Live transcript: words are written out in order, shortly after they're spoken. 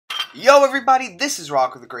Yo everybody, this is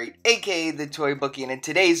Rocco the Great, aka the Toy Bookie, and in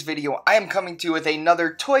today's video I am coming to you with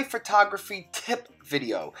another toy photography tip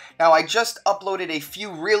video. Now I just uploaded a few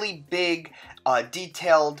really big,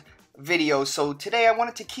 detailed videos, so today I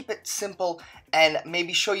wanted to keep it simple and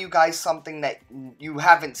maybe show you guys something that you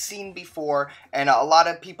haven't seen before. And a lot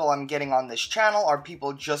of people I'm getting on this channel are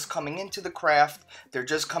people just coming into the craft, they're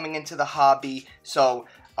just coming into the hobby, so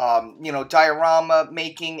you know, diorama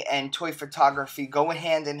making and toy photography go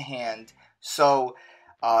hand in hand. So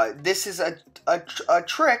this is a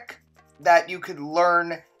trick that you could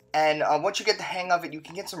learn, and once you get the hang of it, you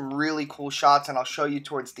can get some really cool shots, and I'll show you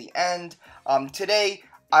towards the end. Today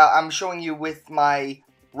I'm showing you with my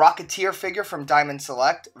Rocketeer figure from Diamond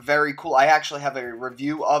Select. Very cool. I actually have a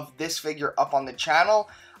review of this figure up on the channel.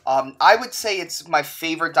 I would say it's my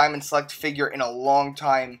favorite Diamond Select figure in a long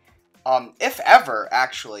time. If ever,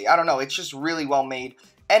 actually. I don't know, it's just really well made,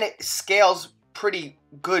 and it scales pretty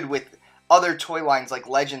good with other toy lines like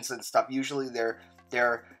Legends and stuff. Usually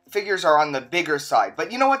their figures are on the bigger side.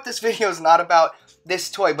 But you know what, this video is not about this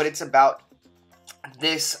toy, but it's about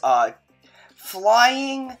this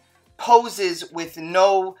flying poses with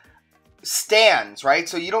no stands, right?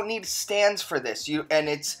 So you don't need stands for this, and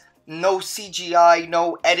it's no CGI,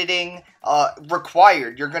 no editing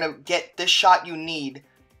required. You're gonna get this shot you need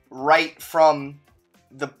right from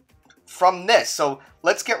this. So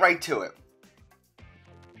let's get right to it.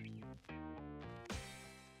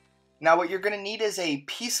 Now what you're going to need is a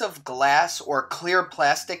piece of glass or clear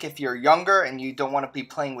plastic if you're younger and you don't want to be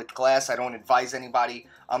playing with glass. I don't advise anybody.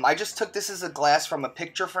 I just took this as a glass from a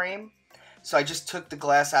picture frame. So I just took the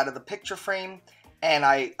glass out of the picture frame, and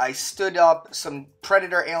I stood up some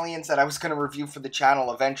Predator aliens that I was going to review for the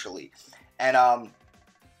channel eventually. And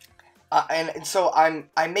so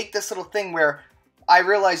I make this little thing where I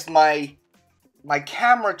realized my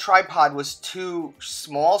camera tripod was too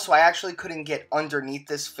small, so I actually couldn't get underneath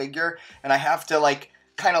this figure, and I have to like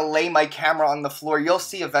kind of lay my camera on the floor. You'll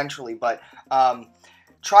see eventually, but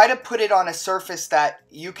try to put it on a surface that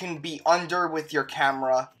you can be under with your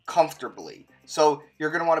camera comfortably. So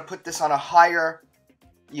you're gonna want to put this on a higher,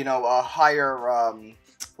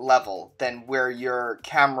 level than where your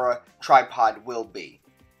camera tripod will be.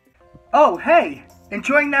 Oh, hey!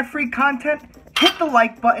 Enjoying that free content? Hit the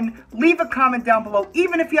like button, leave a comment down below,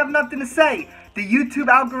 even if you have nothing to say. The YouTube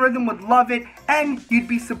algorithm would love it, and you'd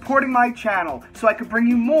be supporting my channel, so I could bring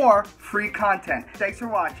you more free content. Thanks for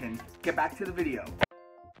watching. Get back to the video.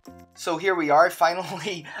 So here we are,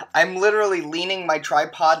 finally. I'm literally leaning my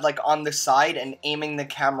tripod like on the side and aiming the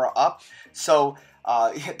camera up. So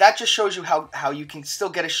that just shows you how you can still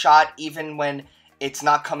get a shot even when it's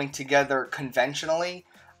not coming together conventionally.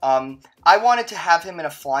 I wanted to have him in a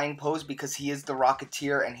flying pose because he is the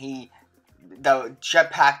Rocketeer, and the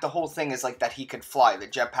jetpack, the whole thing is like that he could fly. The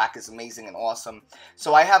jetpack is amazing and awesome.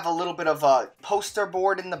 So I have a little bit of a poster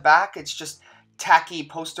board in the back. It's just tacky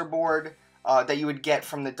poster board that you would get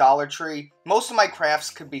from the Dollar Tree. Most of my crafts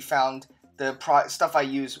could be found, the stuff I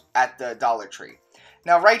use, at the Dollar Tree.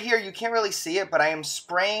 Now right here, you can't really see it, but I am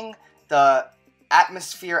spraying the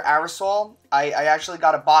Atmosphere aerosol. I actually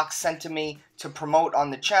got a box sent to me to promote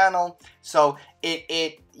on the channel, so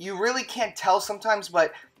you really can't tell sometimes,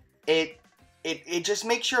 but it just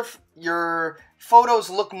makes your photos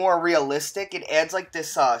look more realistic. It adds like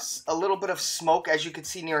this a little bit of smoke, as you can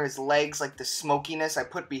see near his legs, like the smokiness I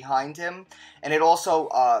put behind him, and it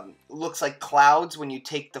also looks like clouds when you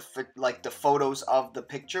take the photos of the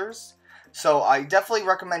pictures. So I definitely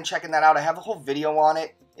recommend checking that out. I have a whole video on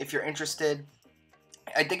it if you're interested.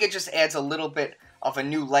 I think it just adds a little bit of a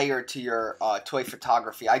new layer to your toy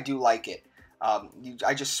photography. I do like it.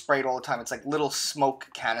 I just spray it all the time. It's like little smoke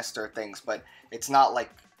canister things, but it's not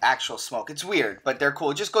like actual smoke. It's weird, but they're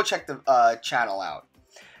cool. Just go check the channel out.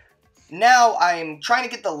 Now I'm trying to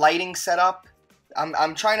get the lighting set up.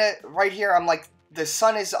 I'm trying to, right here, I'm like, the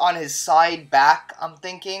sun is on his side back, I'm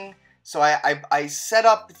thinking. So I set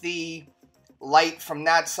up the light from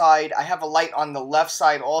that side. I have a light on the left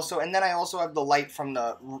side also, and then I also have the light from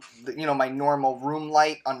the my normal room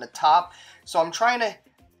light on the top. So I'm trying to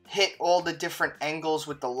hit all the different angles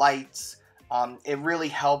with the lights. It really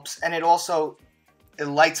helps, and it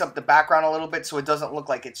lights up the background a little bit, so it doesn't look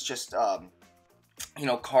like it's just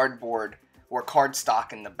cardboard or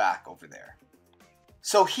cardstock in the back over there.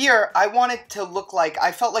 So here, I want it to look like,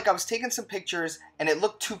 I felt like I was taking some pictures and it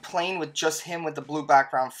looked too plain with just him with the blue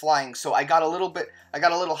background flying. So I got a little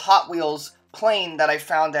Hot Wheels plane that I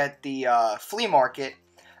found at the flea market.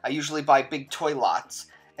 I usually buy big toy lots.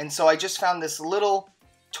 And so I just found this little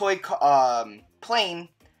toy plane,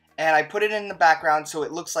 and I put it in the background so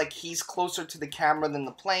it looks like he's closer to the camera than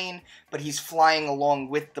the plane, but he's flying along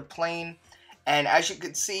with the plane. And as you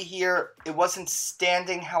can see here, it wasn't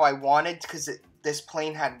standing how I wanted because this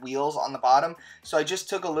plane had wheels on the bottom. So I just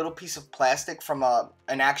took a little piece of plastic from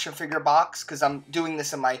an action figure box, because I'm doing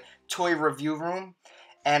this in my toy review room.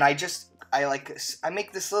 And I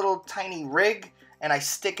make this little tiny rig, and I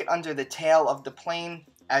stick it under the tail of the plane,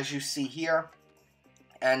 as you see here.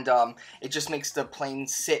 And it just makes the plane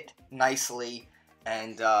sit nicely.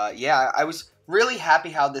 And yeah, I was really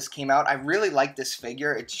happy how this came out. I really like this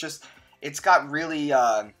figure. It's got really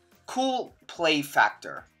cool play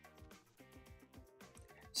factor.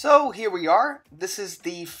 So here we are. This is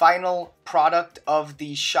the final product of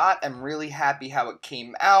the shot. I'm really happy how it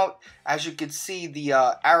came out. As you can see, the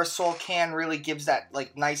aerosol can really gives that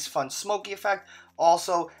like nice fun smoky effect.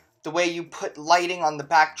 Also, the way you put lighting on the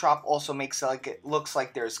backdrop also makes it looks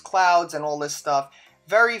like there's clouds and all this stuff.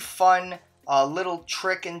 Very fun little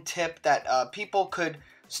trick and tip that people could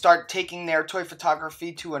start taking their toy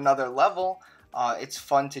photography to another level. It's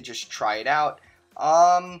fun to just try it out.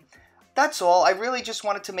 That's all. I really just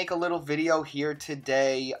wanted to make a little video here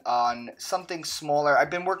today on something smaller. I've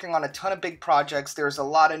been working on a ton of big projects. There's a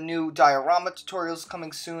lot of new diorama tutorials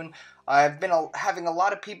coming soon. I've been having a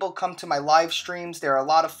lot of people come to my live streams. They're a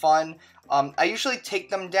lot of fun. I usually take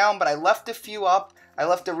them down, but I left a few up. I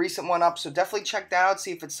left a recent one up, so definitely check that out,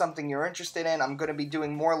 see if it's something you're interested in. I'm going to be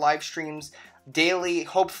doing more live streams daily,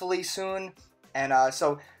 hopefully soon. And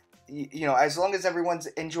so, you know, as long as everyone's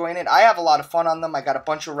enjoying it, I have a lot of fun on them. I got a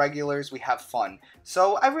bunch of regulars. We have fun.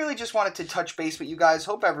 So I really just wanted to touch base with you guys.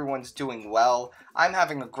 Hope everyone's doing well. I'm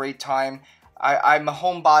having a great time. I'm a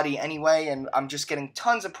homebody anyway, and I'm just getting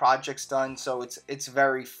tons of projects done, so it's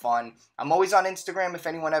very fun. I'm always on Instagram if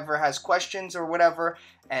anyone ever has questions or whatever,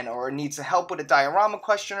 or needs help with a diorama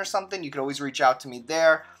question or something. You can always reach out to me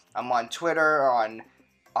there. I'm on Twitter, on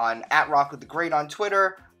 @RockWithTheGreat on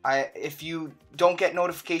Twitter. If you don't get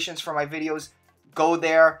notifications for my videos, go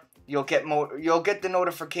there. You'll get the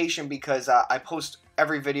notification because I post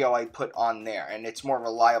every video I put on there, and it's more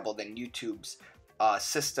reliable than YouTube's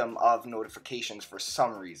system of notifications for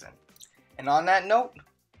some reason. And on that note,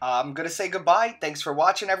 I'm gonna say goodbye. Thanks for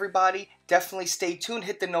watching, everybody. Definitely stay tuned.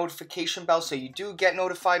 Hit the notification bell so you do get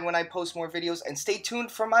notified when I post more videos, and stay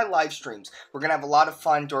tuned for my live streams. We're gonna have a lot of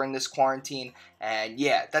fun during this quarantine. And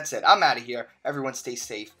yeah, that's it. I'm out of here. Everyone stay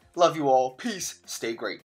safe. Love you all. Peace. Stay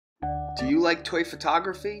great. Do you like toy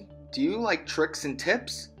photography? Do you like tricks and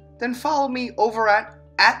tips? Then follow me over at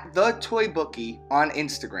 @TheToyBookie on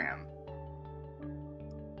Instagram.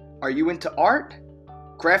 Are you into art?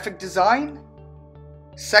 Graphic design?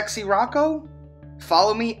 Sexy Rocco?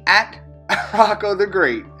 Follow me at Rocco the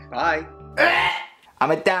Great. Bye.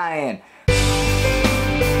 I'm a dying.